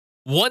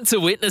Want to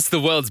witness the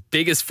world's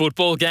biggest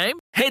football game?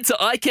 Head to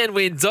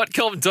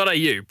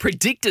iCanWin.com.au,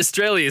 predict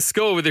Australia's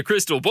score with a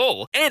crystal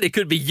ball, and it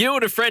could be you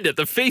and a friend at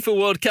the FIFA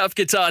World Cup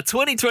Qatar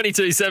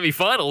 2022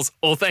 semi-finals,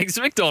 all thanks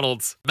to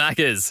McDonald's.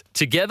 Maccas,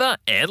 together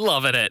and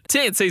loving it.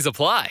 TNCs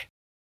apply.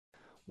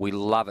 We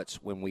love it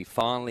when we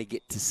finally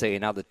get to see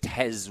another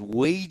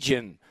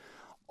Taswegian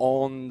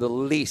on the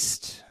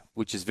list,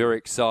 which is very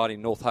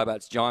exciting. North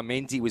Hobart's Jye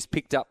Menzie was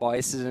picked up by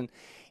Essendon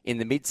in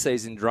the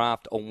mid-season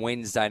draft on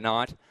Wednesday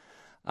night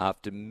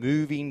after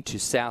moving to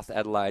South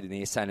Adelaide in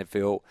the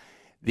SANFL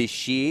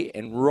this year.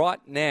 And right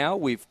now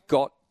we've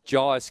got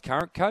Jye's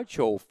current coach,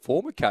 or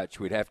former coach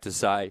we'd have to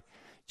say,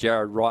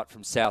 Jared Wright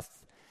from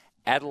South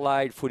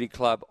Adelaide Footy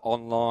Club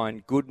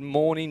online. Good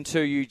morning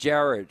to you,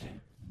 Jared.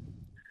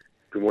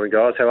 Good morning,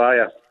 guys. How are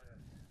you?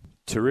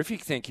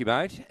 Terrific, thank you,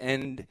 mate.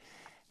 And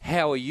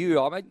how are you?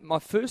 My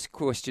first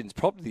question is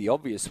probably the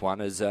obvious one.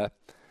 As a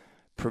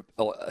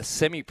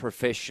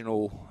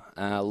semi-professional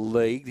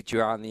league that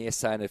you are in the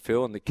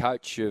SANFL and the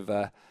coach of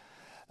a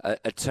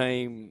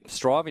team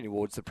striving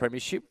towards the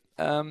premiership,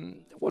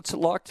 what's it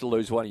like to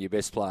lose one of your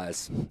best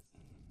players?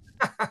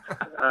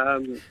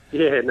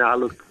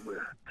 Look,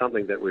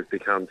 something that we've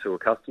become too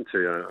accustomed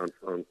to.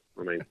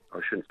 I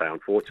shouldn't say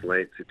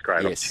unfortunately. It's a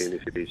great opportunity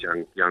for these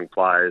young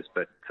players,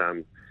 but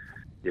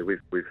we've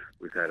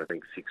had I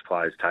think 6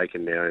 players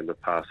taken now in the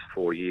past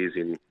 4 years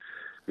in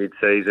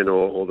mid-season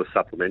or the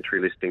supplementary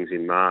listings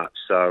in March.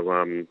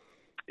 So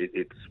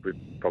we've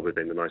probably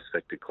been the most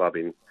affected club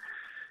in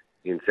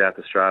South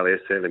Australia,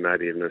 certainly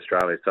maybe even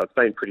Australia. So it's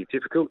been pretty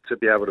difficult to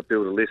be able to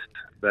build a list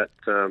that's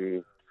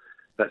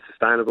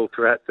sustainable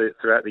throughout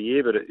the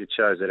year. But it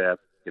shows that our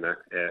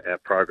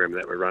program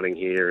that we're running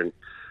here and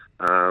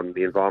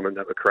the environment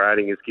that we're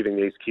creating is giving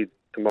these kids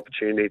some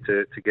opportunity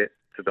to get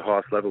to the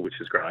highest level,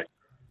 which is great.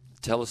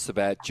 Tell us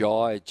about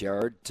Jye,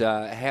 Jared.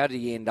 How did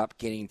you end up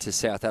getting to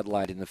South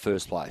Adelaide in the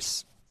first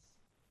place?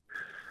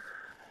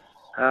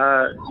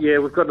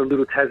 We've got a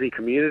little Tassie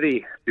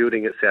community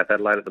building at South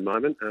Adelaide at the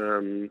moment.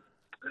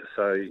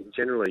 So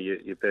generally,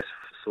 your best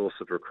source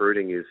of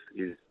recruiting is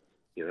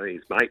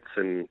mates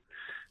and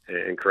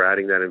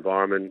creating that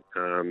environment.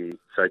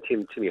 So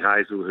Timmy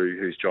Hazel,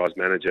 who's Jye's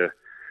manager,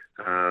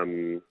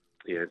 played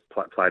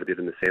a bit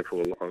in the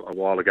sample a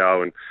while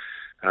ago, and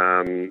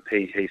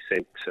he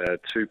sent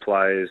 2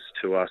 players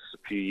to us a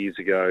few years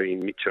ago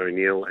in Mitch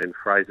O'Neill and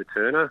Fraser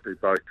Turner, who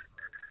both,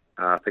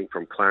 I think,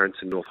 from Clarence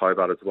and North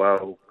Hobart as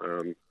well.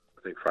 I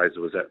think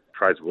Fraser was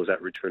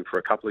at Richmond for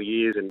a couple of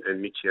years, and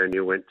Mitchie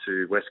O'Neill went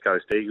to West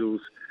Coast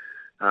Eagles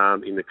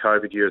in the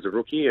COVID year as a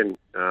rookie, and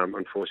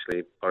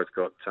unfortunately both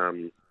got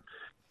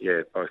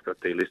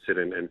delisted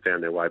and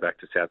found their way back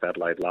to South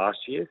Adelaide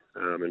last year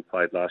and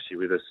played last year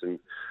with us. And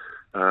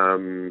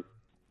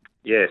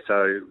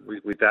so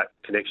with that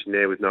connection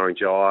there, with knowing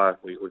Jye,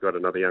 we got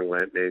another young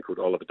man called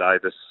Oliver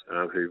Davis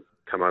who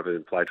come over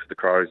and played for the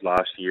Crows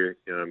last year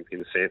in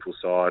the sample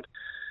side.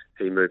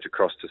 He moved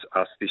across to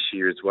us this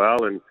year as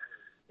well, and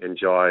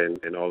Jye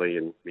and Ollie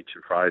and Mitch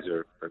and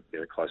Fraser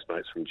are close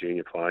mates from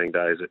junior playing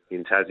days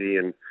in Tassie,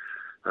 and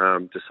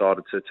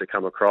decided to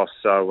come across.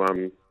 So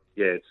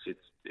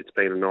it's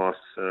been a nice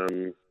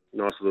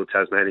little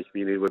Tasmanian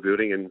community we're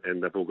building,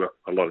 and they've all got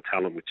a lot of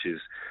talent, which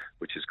is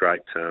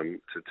great to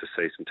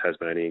see some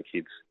Tasmanian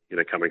kids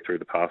coming through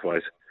the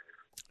pathways.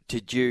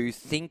 Did you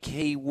think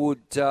he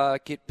would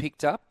get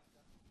picked up?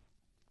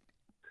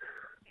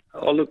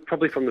 Oh, look,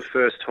 probably from the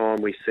first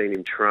time we seen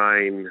him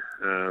train,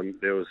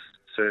 there was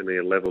certainly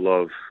a level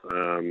of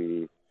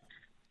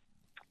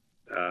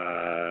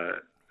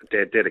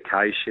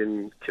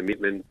dedication,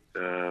 commitment,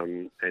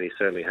 and he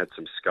certainly had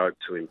some scope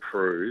to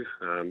improve.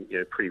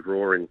 Pretty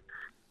raw in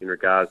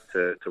regards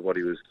to what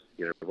he was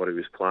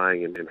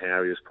playing and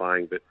how he was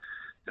playing, but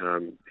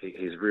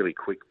he's a really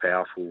quick,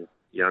 powerful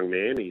young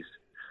man. He's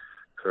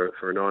for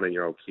a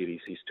 19-year-old kid,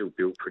 he's still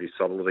built pretty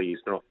solidly.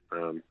 He's not.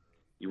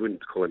 You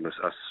wouldn't call him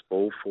a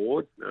small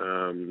forward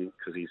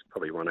because he's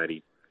probably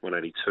 180,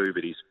 182,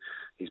 but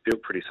he's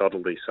built pretty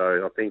solidly.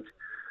 So I think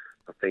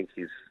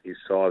his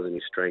size and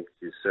his strength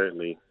is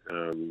certainly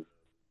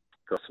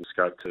got some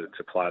scope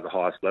to play at the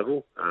highest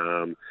level.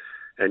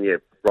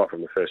 Right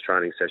from the first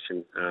training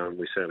session,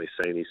 we certainly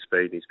seen his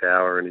speed and his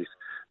power, and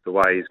the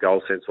way his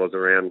goal sense was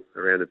around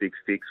the big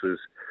sticks was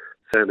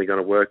certainly going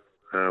to work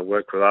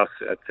with us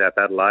at South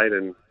Adelaide,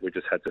 and we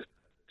just had to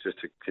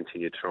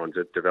continue trying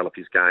to develop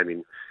his game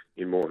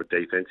in more of a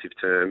defensive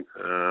term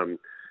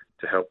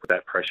to help with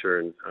that pressure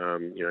and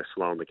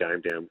slowing the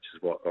game down, which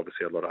is what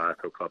obviously a lot of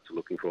AFL clubs are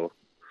looking for.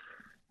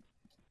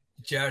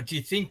 Jared, do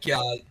you think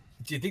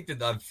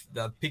that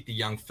they've picked a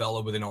young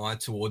fella with an eye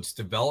towards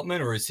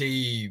development, or is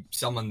he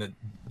someone that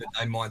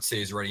they might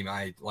see as ready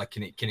made? Like,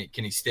 can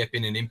he step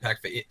in and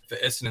impact for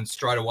Essendon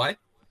straight away?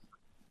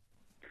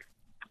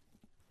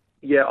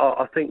 Yeah,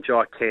 I think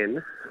Jye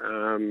can.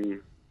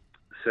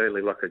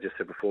 Certainly, like I just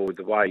said before, with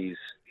the way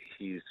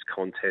his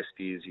contest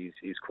is,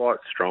 he's quite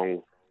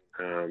strong,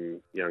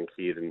 young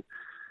kid,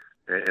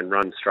 and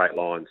runs straight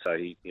lines. So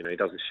he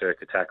doesn't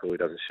shirk a tackle, he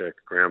doesn't shirk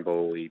a ground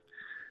ball.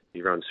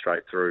 He runs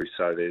straight through.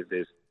 So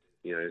there's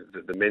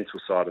the mental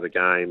side of the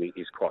game,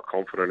 he's quite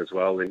confident as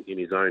well in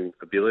his own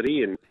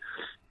ability, and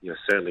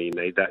certainly you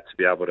need that to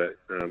be able to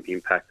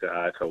impact at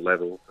AFL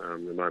level.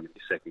 The moment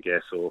you second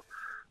guess or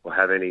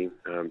have any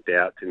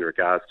doubts in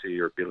regards to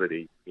your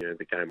ability,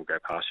 the game will go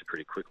past you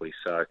pretty quickly.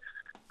 So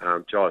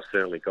Jai's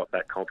certainly got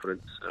that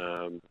confidence,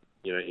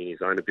 in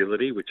his own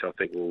ability, which I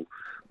think will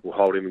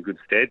hold him in good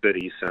stead. But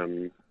he's,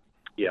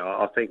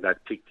 I think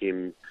they've picked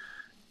him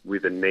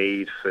with a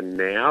need for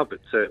now, but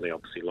certainly,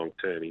 obviously, long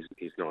term,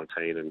 he's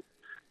 19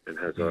 and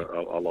has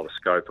a lot of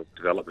scope of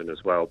development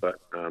as well. But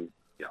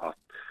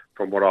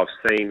from what I've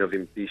seen of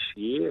him this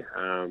year,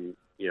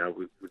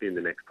 within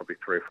the next probably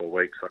 3 or 4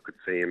 weeks, I could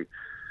see him,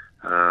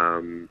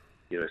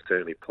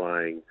 certainly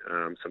playing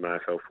some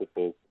AFL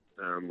football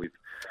with,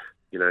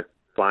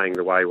 playing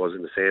the way he was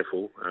in the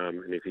sample.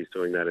 And if he's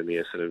doing that in the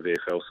Essendon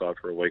VFL side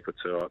for a week or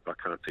two, I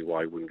can't see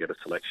why he wouldn't get a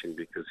selection,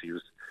 because he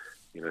was,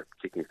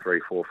 kicking 3,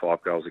 4,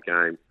 5 goals a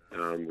game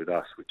with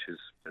us, which is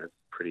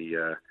pretty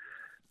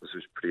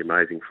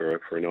amazing for a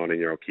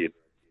 19-year-old kid.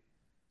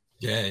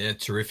 Yeah,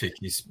 terrific.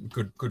 He's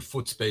good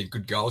foot speed,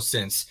 good goal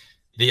sense.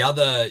 The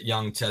other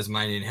young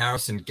Tasmanian,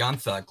 Harrison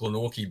Gunther,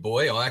 Glenorchy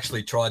boy, I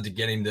actually tried to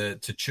get him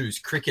to choose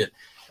cricket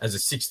as a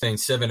 16,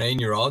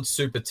 17-year-old,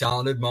 super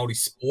talented,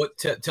 multi-sport.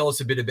 Tell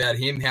us a bit about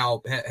him.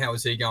 How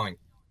is he going?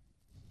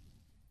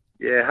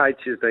 Yeah,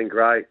 H has been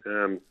great.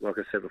 Like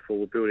I said before,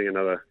 we're building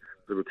another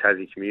little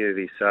Tassie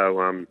community.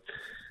 So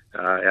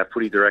our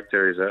footy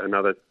director is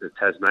another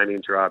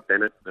Tasmanian, Gerard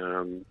Bennett,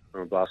 from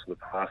a blast from the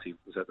past. He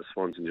was at the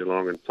Swans in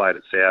Geelong and played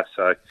at South.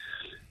 So,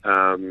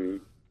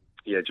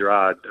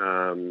 Gerard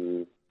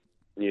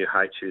knew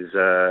H's,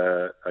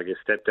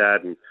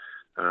 stepdad,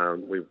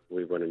 and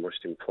we went and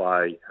watched him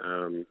play,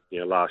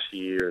 last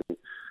year,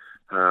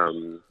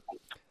 and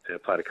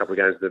played a couple of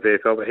games at the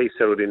VFL, but he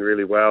settled in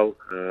really well.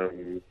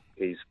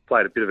 He's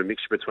played a bit of a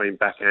mixture between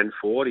back and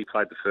forward. He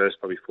played the first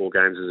probably 4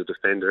 games as a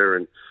defender,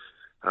 and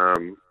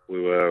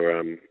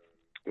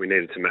we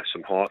needed to match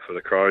some height for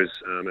the Crows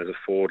as a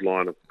forward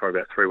line probably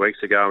about 3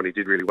 weeks ago, and he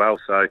did really well.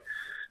 So,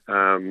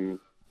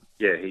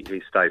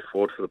 he stayed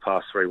forward for the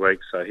past 3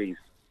 weeks. So he's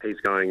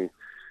going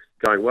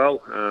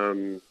well.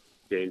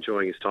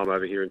 Enjoying his time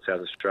over here in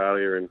South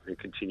Australia and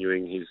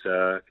continuing his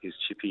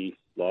chippy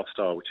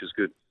lifestyle, which is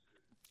good.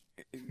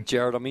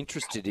 Jared, I'm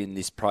interested in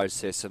this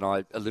process, and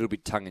I, a little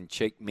bit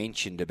tongue-in-cheek,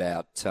 mentioned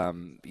about,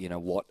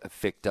 what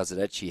effect does it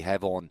actually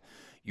have on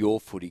your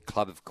footy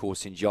club. Of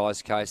course, in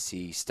Jai's case,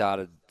 he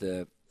started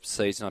the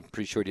season, I'm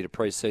pretty sure he did a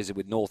pre-season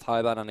with North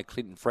Hobart under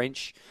Clinton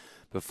French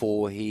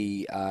before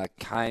he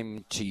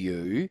came to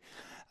you.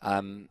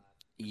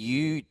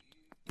 You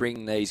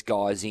bring these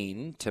guys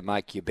in to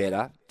make you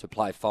better, to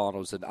play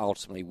finals and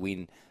ultimately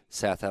win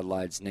South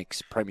Adelaide's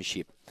next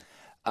premiership.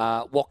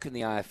 What can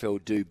the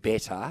AFL do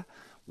better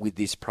with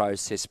this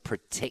process,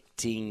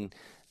 protecting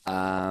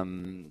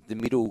the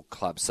middle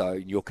club? So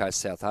in your case,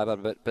 South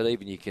Hobart, but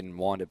even you can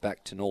wind it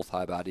back to North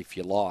Hobart if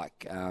you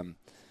like.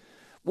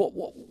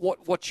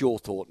 What's your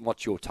thought and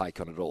what's your take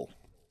on it all?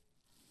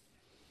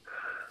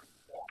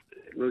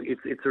 Look,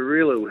 it's a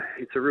real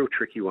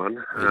tricky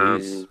one.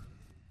 It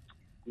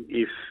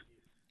is.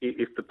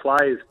 If the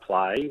players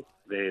play,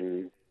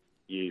 then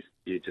you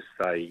just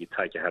say, you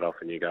take your hat off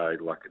and you go,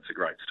 like, it's a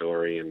great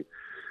story. And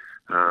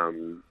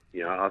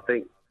I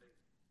think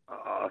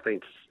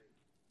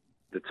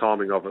the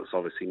timing of it's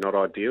obviously not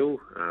ideal.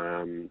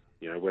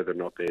 Whether or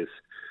not there's,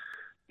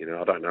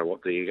 I don't know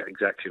what the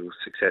exact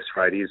success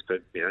rate is,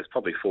 but it's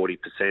probably 40%,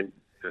 30%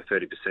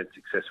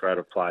 success rate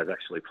of players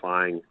actually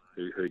playing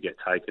who get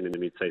taken in the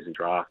mid-season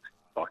draft,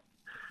 like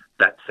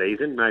that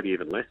season, maybe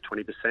even less,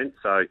 20%.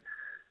 So,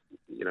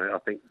 I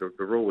think the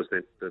rule was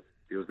meant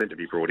to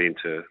be brought in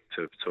to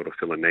sort of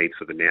fill a need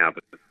for the now.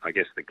 But I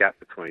guess the gap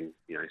between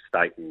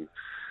state and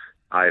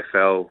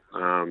AFL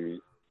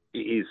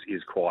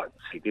is quite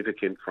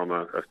significant from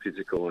a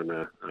physical and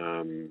a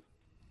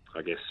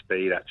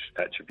speed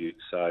attribute.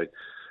 So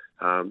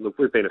look,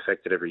 we've been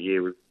affected every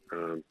year.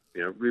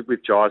 With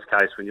Jai's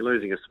case, when you're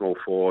losing a small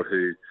forward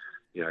who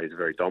is a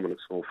very dominant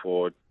small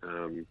forward,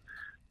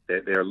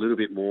 they're a little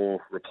bit more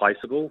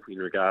replaceable in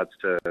regards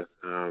to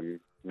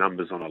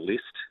numbers on a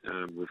list.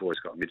 We've always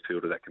got a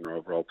midfielder that can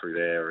roll through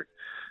there.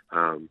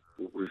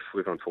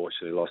 We've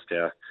unfortunately lost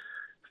our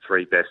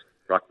 3 best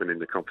ruckmen in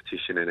the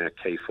competition and our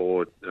key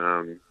forward,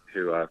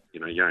 who are,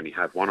 you only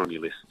have one on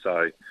your list.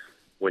 So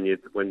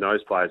when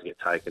those players get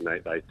taken,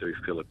 they do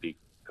fill a big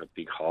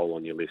hole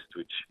on your list,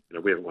 which,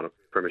 we haven't won a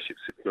premiership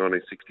since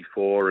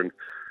 1964, and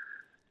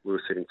we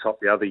were sitting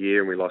top the other year,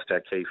 and we lost our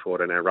key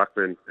forward and our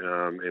ruckman,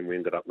 and we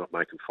ended up not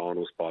making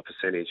finals by a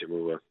percentage, and we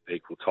were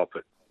equal top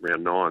at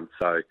round 9.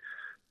 So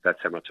that's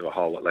how much of a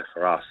hole it left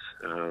for us.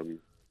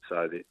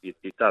 So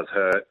it does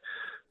hurt,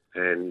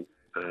 and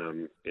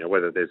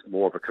whether there's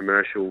more of a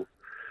commercial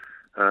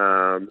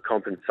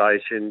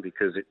compensation,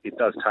 because it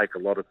does take a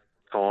lot of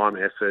time,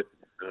 effort,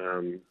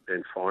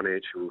 and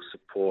financial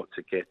support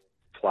to get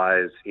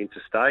players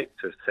interstate,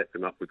 to set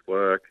them up with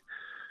work,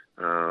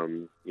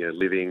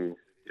 living,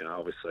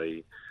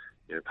 obviously,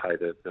 pay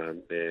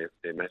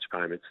their match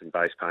payments and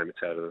base payments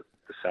out of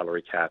the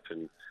salary cap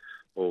and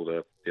all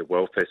the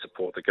welfare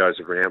support that goes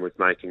around with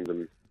making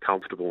them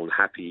comfortable and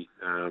happy.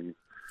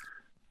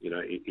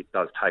 It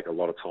does take a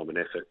lot of time and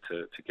effort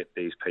to get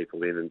these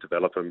people in and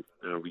develop them.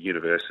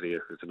 University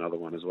is another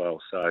one as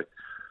well. So,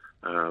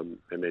 and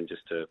then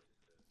just to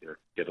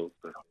get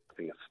I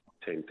think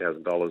it's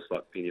 $10,000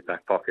 like in your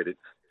back pocket. It's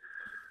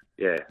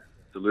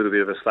a little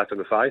bit of a slap in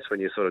the face when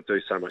you sort of do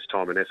so much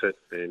time and effort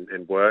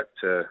and work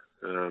to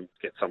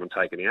get someone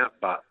taken out.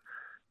 But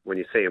when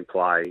you see them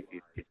play,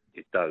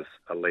 it does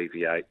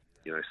alleviate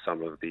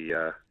some of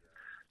the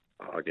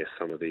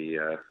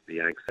the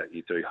angst that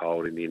you do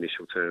hold in the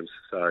initial terms.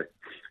 So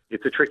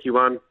it's a tricky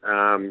one.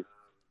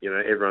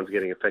 Everyone's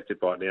getting affected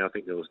by it now. I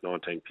think there was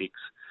 19 picks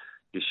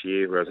this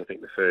year, whereas I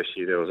think the first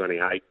year there was only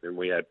 8, and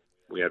we had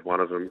one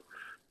of them.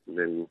 And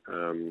then,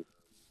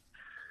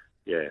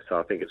 so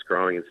I think it's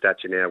growing in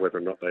stature now. Whether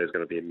or not there's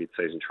going to be a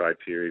mid-season trade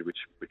period, which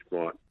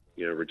might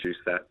reduce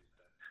that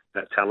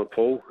talent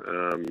pool,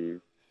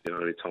 only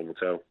time will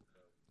tell.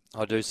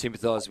 I do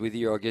sympathise with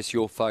you. I guess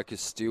your focus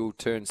still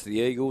turns to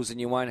the Eagles,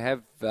 and you won't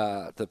have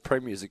the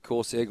premiers, of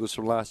course, the Eagles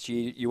from last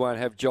year. You won't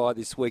have Jai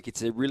this week.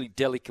 It's a really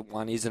delicate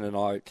one, isn't it?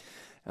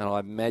 And I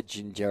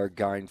imagine, Jared,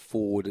 going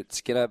forward,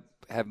 it's going to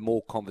have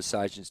more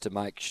conversations to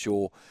make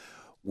sure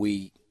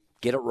we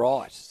get it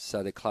right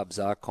so the clubs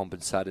are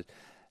compensated.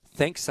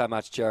 Thanks so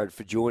much, Jared,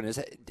 for joining us.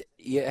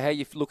 How are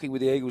you looking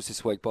with the Eagles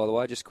this week, by the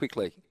way, just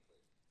quickly?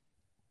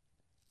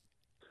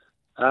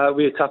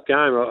 We're a tough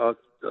game.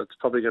 It's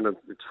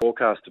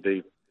forecast to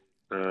be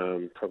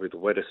probably the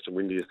wettest and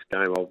windiest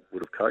game I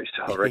would have coached.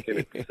 I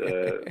reckon it's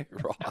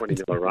right. 20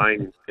 mil of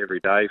rain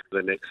every day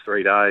for the next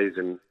 3 days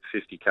and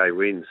 50k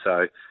winds.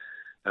 So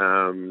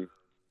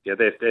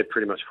they're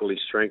pretty much fully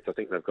strength. I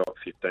think they've got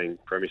 15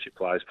 premiership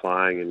players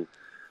playing, and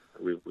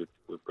we've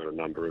got a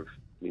number of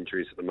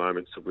injuries at the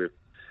moment. So we've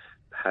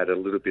had a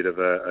little bit of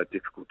a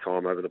difficult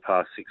time over the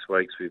past 6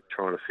 weeks with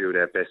trying to field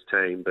our best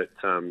team. But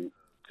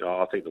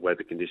I think the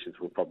weather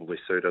conditions will probably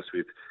suit us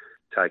with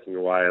taking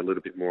away a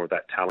little bit more of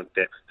that talent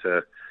depth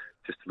to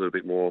just a little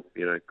bit more,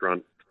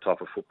 grunt type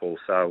of football.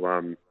 So,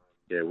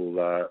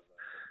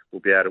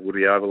 we'll be out at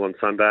Woody Oval on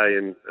Sunday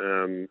and,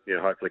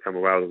 hopefully come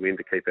away with a win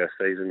to keep our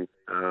season,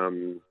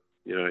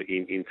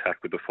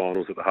 intact with the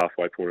finals at the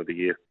halfway point of the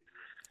year.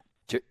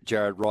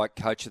 Jared Wright,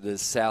 coach of the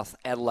South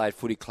Adelaide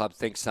Footy Club,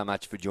 thanks so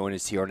much for joining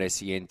us here on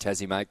SEN.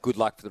 Tassie, mate, good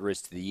luck for the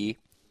rest of the year.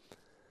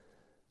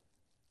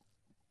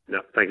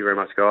 No, thank you very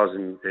much, guys.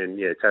 And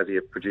Tassie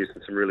are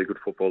producing some really good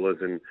footballers,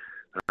 and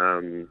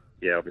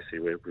obviously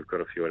we've got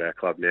a few at our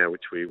club now,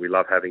 which we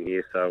love having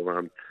here. So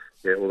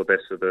all the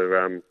best for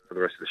the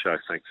rest of the show.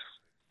 Thanks.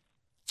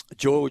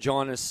 Jai will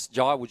join us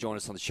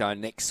on the show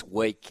next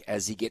week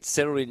as he gets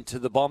settled into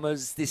the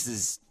Bombers. This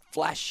is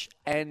Flash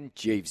and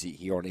Jeevesy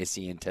here on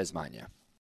SEN Tasmania.